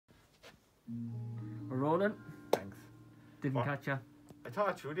We're rolling. Thanks. Didn't catch you. I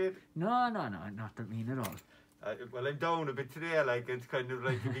thought you did. No, not that mean at all. Well, I'm down a bit today. Like it's kind of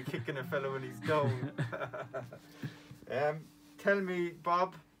like you be kicking a fellow when he's down. Tell me,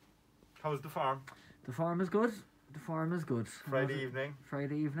 Bob, how's the farm? The farm is good. The farm is good. Friday evening.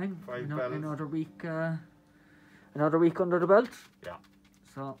 Friday evening. Five another week. Another week under the belt. Yeah.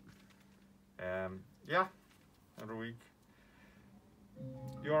 So. Yeah. Another week.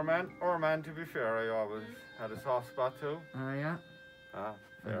 Your man, our man. To be fair, I always had a soft spot too. Yeah. Ah,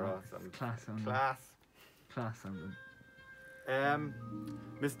 fair awesome. Class on Class on them.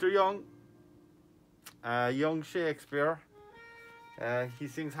 Mr. Young. Young Shakespeare. He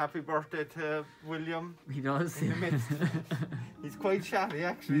sings happy birthday to William. He does. In the midst. He's quite chatty,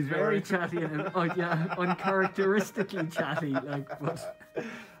 actually. He's very chatty and uncharacteristically chatty. But.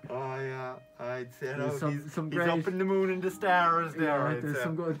 Oh yeah, I'd say no. He's great, up in the moon and the stars there. Yeah, there's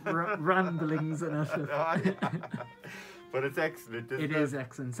some good ramblings in it. But it's excellent. It is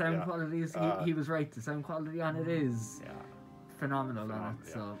excellent. Sound quality is. He was right. The sound quality on it is phenomenal on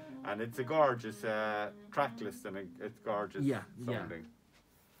it. So. And it's a gorgeous track list and it's gorgeous sounding.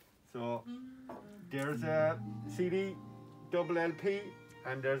 So there's a CD, double LP,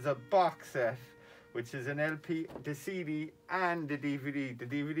 and there's a box set, which is an LP, the CD, and the DVD. The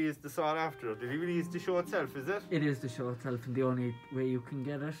DVD is the sought after. The DVD is the show itself, is it? It is the show itself, and the only way you can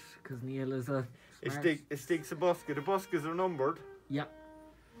get it, because Neil is a. It sticks a busker. The buskers are numbered. Yeah.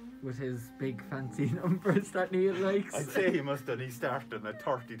 With his big fancy numbers that Neil likes. I'd say he must only start on a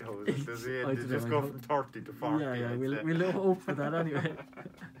 30,000. Does he? Just go from 30 to 40. Yeah, we'll hope for that anyway.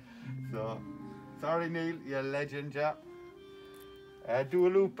 So, sorry Neil, you're a legend, yeah. Do a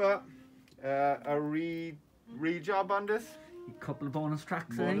Lipa, a re-job on this. A couple of bonus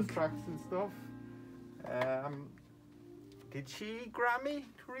tracks, I think. Bonus tracks and stuff. Did she Grammy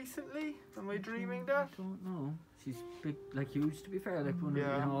recently? Am I dreaming that? I don't know. She's big, like huge to be fair, like one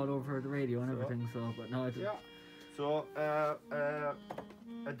all over the radio and everything. So, but no, I didn't. Yeah. So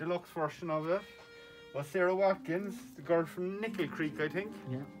a deluxe version of it was Sarah Watkins, the girl from Nickel Creek, I think.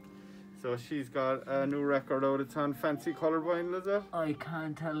 Yeah. So she's got a new record out. It's on fancy coloured vinyl, is it? I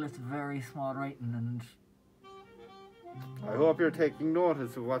can't tell. It's very small writing, and I hope you're taking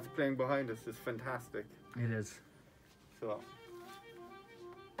notice of what's playing behind us. It's fantastic. It is. So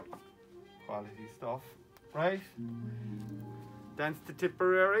quality stuff. Right? Dance to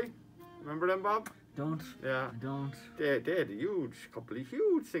Tipperary. Remember them, Bob? Don't. Yeah. I don't. They had a couple of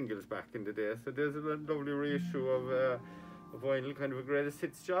huge singles back in the day. So there's a lovely reissue of vinyl, kind of a greatest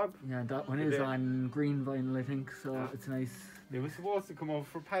hits job. Yeah, that one is on green vinyl, I think. So it's nice. It was supposed to come out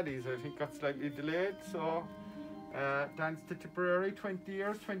for Paddy's. I think got slightly delayed. So Dance to Tipperary, 20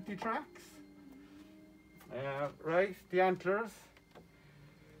 years, 20 tracks. Right, the Antlers.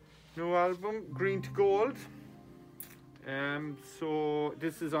 New album, Green to Gold. So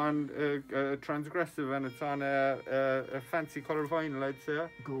this is on Transgressive, and it's on a fancy colour vinyl, I'd say.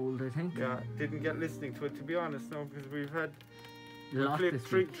 Gold, I think. Yeah, didn't get listening to it, to be honest, no, because we've had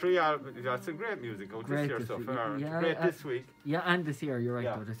three albums. That's some great music out this year so far. Yeah, great this week. Yeah, and this year, you're right,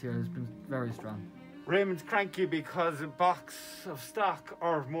 though. This year has been very strong. Raymond's cranky because a box of stock,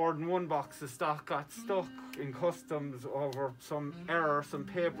 or more than one box of stock, got stuck in customs over some error, some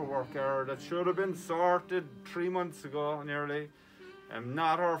paperwork error that should have been sorted 3 months ago nearly.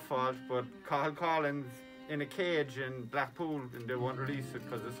 Not our fault, but Carl Collins in a cage in Blackpool, and they won't release it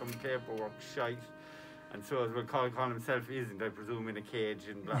because of some paperwork shite. And so as well, Carl Collins himself isn't, I presume, in a cage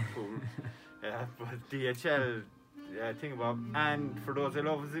in Blackpool. But DHL thing about, and For Those I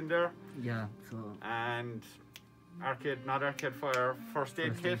Love is in there. Yeah, so. And Arcade Fire, First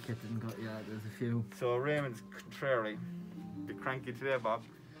Aid Kit. Didn't go, yeah, there's a few. So Raymond's contrary. Be cranky today, Bob.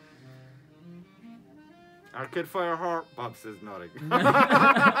 Arcade Fire Heart, Bob says nothing.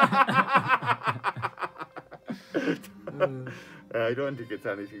 I don't think it's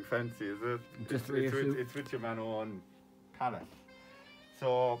anything fancy, is it? Just it's with your man on palette.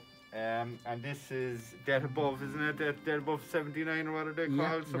 So, and this is Dead Above, isn't it? Dead Above 79 or what are they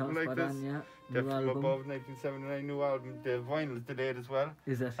called? Something like this. Dead from Above 1979, new album. The vinyl is delayed as well.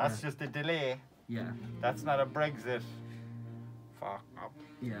 Is it? That's just a delay. Yeah. That's not a Brexit. Fuck up.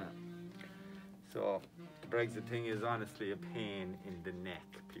 Yeah. So the Brexit thing is honestly a pain in the neck,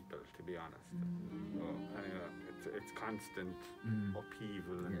 people, to be honest. So anyway, it's constant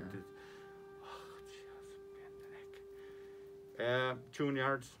upheaval and pain in the neck. Tune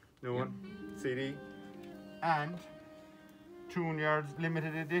Yards, new one, CD, and Tune Yards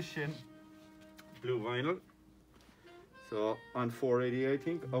limited edition blue vinyl. So on 480, I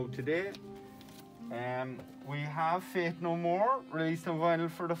think, out today. We have Faith No More, released on vinyl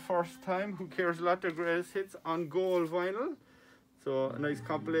for the first time. Who Cares a Lot, their greatest hits on gold vinyl. So a nice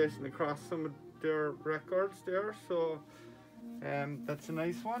compilation across some of their records there. So that's a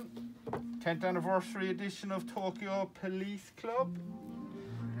nice one. 10th anniversary edition of Tokyo Police Club.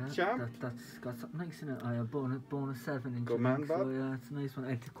 Yeah, that's got something nice in it. I have bonus 7-inch. Good man, Bob. So yeah, it's a nice one.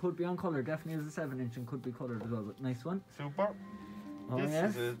 It could be on colour. Definitely is a 7-inch and could be coloured as well. But nice one. Super. Oh,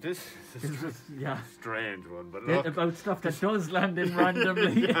 This is a strange one, but look. About stuff that does land in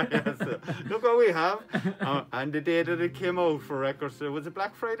randomly. So look what we have. And the day that it came out for Record Store, was it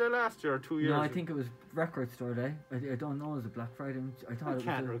Black Friday last year or 2 years ago? No, I think it was Record Store Day. I don't know, was it Black Friday? I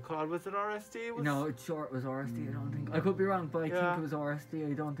can't recall. Was it RSD? No, it was RSD, I don't think. I could be wrong, but I think it was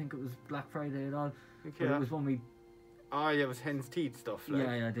RSD. I don't think it was Black Friday at all. Okay. But it was when we... Oh yeah, it was hen's teeth stuff. Like.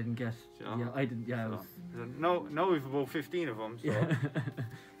 Yeah, I didn't get. You know? Yeah, I didn't. Yeah, so, no, we've about 15 of them. So. Yeah.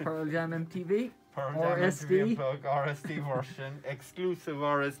 Pearl Jam MTV. Pearl Jam MTV Unplugged, RSD version, exclusive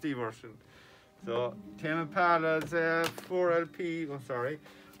RSD version. So Tame Impala's 4LP. Oh, sorry.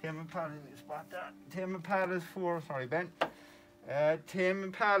 Tame Impala. Spot that. Tame Impala's 4. Sorry, Ben. Tame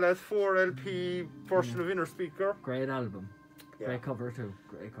Impala's 4LP version of Inner Speaker. Great album. Yeah. Great cover too.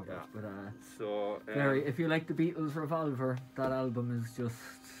 Great cover. Yeah. But so very. If you like the Beatles Revolver, that album is just.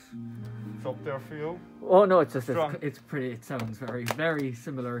 It's up there for you. Oh no, it's just it's pretty. It sounds very very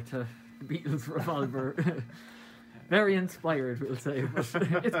similar to the Beatles Revolver. Very inspired, we'll say. But it's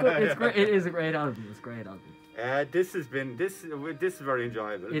good. It's great. It is a great album. It's a great album. This is very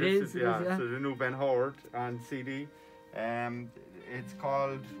enjoyable. It is. So the new Ben Howard on CD. It's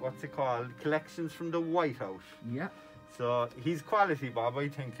called, what's it called? Collections from the White House. Yeah. So he's quality, Bob. I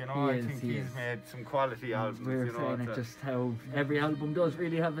think he's made some quality albums. We're saying it just how every album does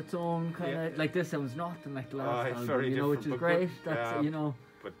really have its own kind of like this sounds nothing like the last album, very which is great. That's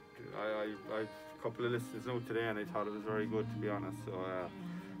But I a couple of listeners know today, and I thought it was very good, to be honest. So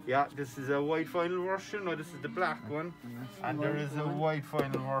yeah, this is a white vinyl version. No, this is the black one, and there is a white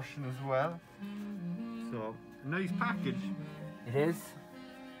vinyl version as well. So nice package. It is.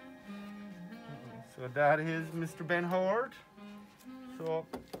 So that is Mr. Ben Howard. So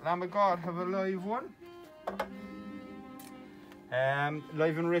Lamb of God have a live one.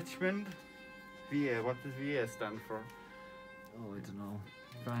 Live in Richmond. VA, what does VA stand for? Oh, I don't know.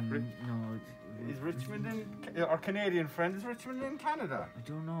 Is Richmond in, our Canadian friend, is Richmond in Canada? I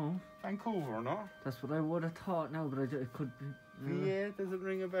don't know. Vancouver, no? That's what I would have thought now, but it could be. VA doesn't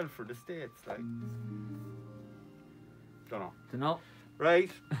ring a bell for the States, like. Don't know.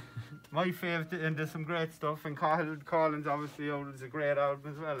 Right. My favourite, and there's some great stuff, and Collins obviously is a great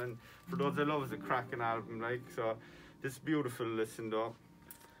album as well, and for those that love, it's a cracking album, like, so this is beautiful listen though.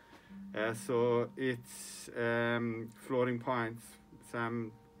 So it's Floating Points,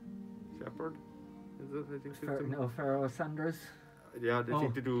 Sam Shepard, is it? I think Pharaoh Sanders. Yeah, I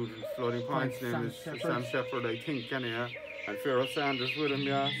think they do Floating Points, name is Sam Shepard, I think, yeah, and Pharaoh Sanders with him,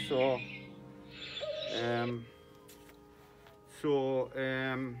 yeah, so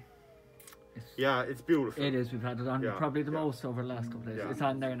yeah, it's beautiful. It is. We've had it on probably the most over the last couple of days. It's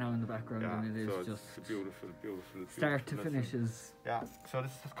on there now in the background, and it is just beautiful. Start to finish is. Yeah. So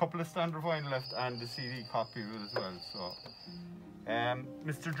there's a couple of standard vinyl left and the CD copy of it as well. So,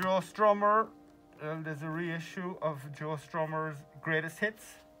 Mr. Joe Strummer, there's a reissue of Joe Strummer's greatest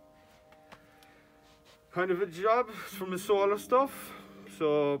hits. Kind of a job from his solo stuff.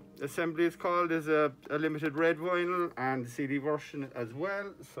 So Assembly is called. There's a limited red vinyl and CD version as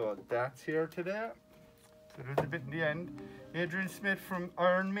well. So that's here today. So there's a bit in the end. Adrian Smith from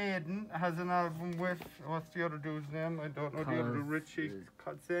Iron Maiden has an album with, what's the other dude's name? I don't know. The other dude, Richie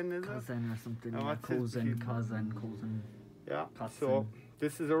Kotzen, is it? Kotzen or something. Kozen. Yeah. Kotzen. So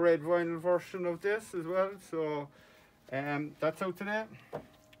this is a red vinyl version of this as well. So that's out today.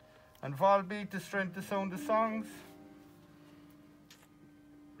 And Volbeat, The Strength, The Sound, The Songs.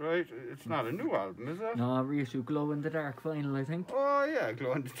 Right, it's not a new album, is it? No, reissue Glow in the Dark vinyl, I think. Oh yeah,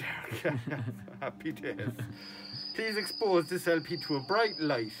 Glow in the Dark. Happy days. Please expose this LP to a bright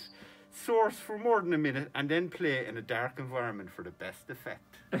light, source for more than a minute, and then play in a dark environment for the best effect.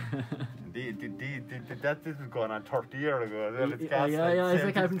 That this was going on 30 years ago. Well, it's it's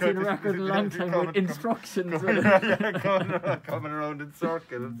like I haven't seen a record in a long time with instructions. Coming around in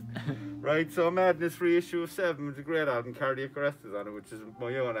circles. Right, so Madness reissue of 7 was a great album. Cardiac Arrest is on it, which is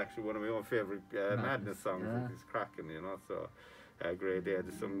my own, actually, one of my own favourite Madness songs. Yeah. It's cracking, you know, so great day.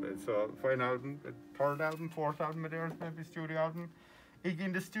 So fine album, third album, fourth album of theirs, maybe studio album. Iggy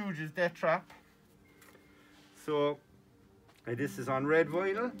and the Stooges, Death Trap. So this is on red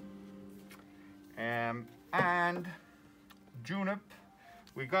vinyl. And Junip,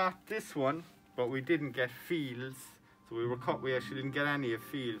 we got this one, but we didn't get Fields. So we actually didn't get any of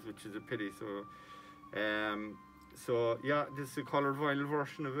Fields, which is a pity. So yeah, this is a coloured vinyl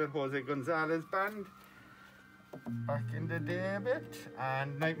version of it. Jose Gonzalez band back in the day a bit,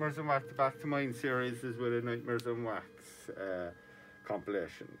 and Nightmares on Wax, the Back to Mine series is with a Nightmares on Wax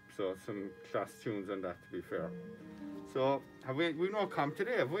compilation. So some class tunes on that, to be fair. So have we no comp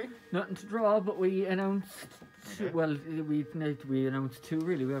today, have we? Nothing to draw, but we announced. Well, we announced 2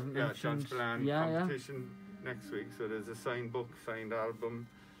 really. We haven't mentioned. Competition next week. So there's a signed book, signed album.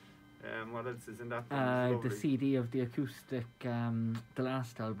 What else is in that one? The CD of the acoustic, the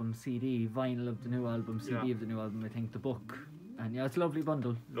last album CD, vinyl of the new album, CD of the new album. I think the book, and it's a lovely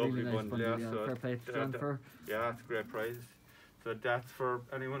bundle. Lovely really nice bundle. Yeah. So fair play to John for. Yeah, it's a great prize. So that's for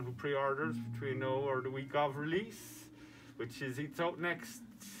anyone who pre-orders between now or the week of release, which is it's out next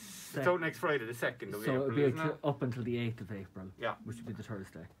Friday, the 2nd of April. So it'll be up until the 8th of April. Yeah, which will be the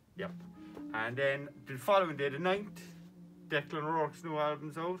Thursday. Yep. And then the following day, the 9th, Declan O'Rourke's new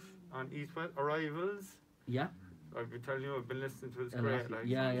album's out on East West Arrivals. Yeah. I've been telling you, I've been listening to it. It's great. Like,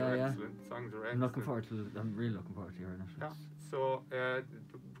 yeah. Excellent. Songs are excellent. I'm looking forward to it. I'm really looking forward to hearing it. Yeah. So,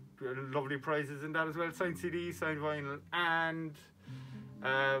 lovely prizes in that as well. Signed CD, signed vinyl, and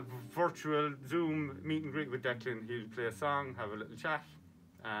virtual Zoom meet and greet with Declan. He'll play a song, have a little chat,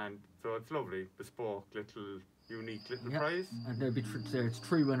 and so it's lovely, bespoke, unique little prize. And there'll be there's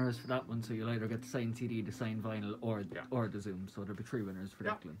 3 winners for that one, so you'll either get the signed CD, the signed vinyl, or the Zoom. So there'll be 3 winners for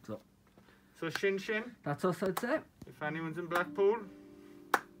Declan. So shin. That's us, I'd say. If anyone's in Blackpool,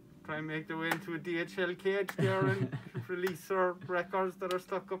 try and make their way into a DHL cage there and release our records that are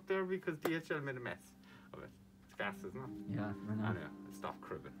stuck up there, because DHL made a mess of it. It's gas, isn't it? Yeah, I know. Anyway, stop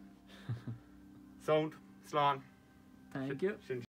cribbing. Sound, slán. Thank you. Shin.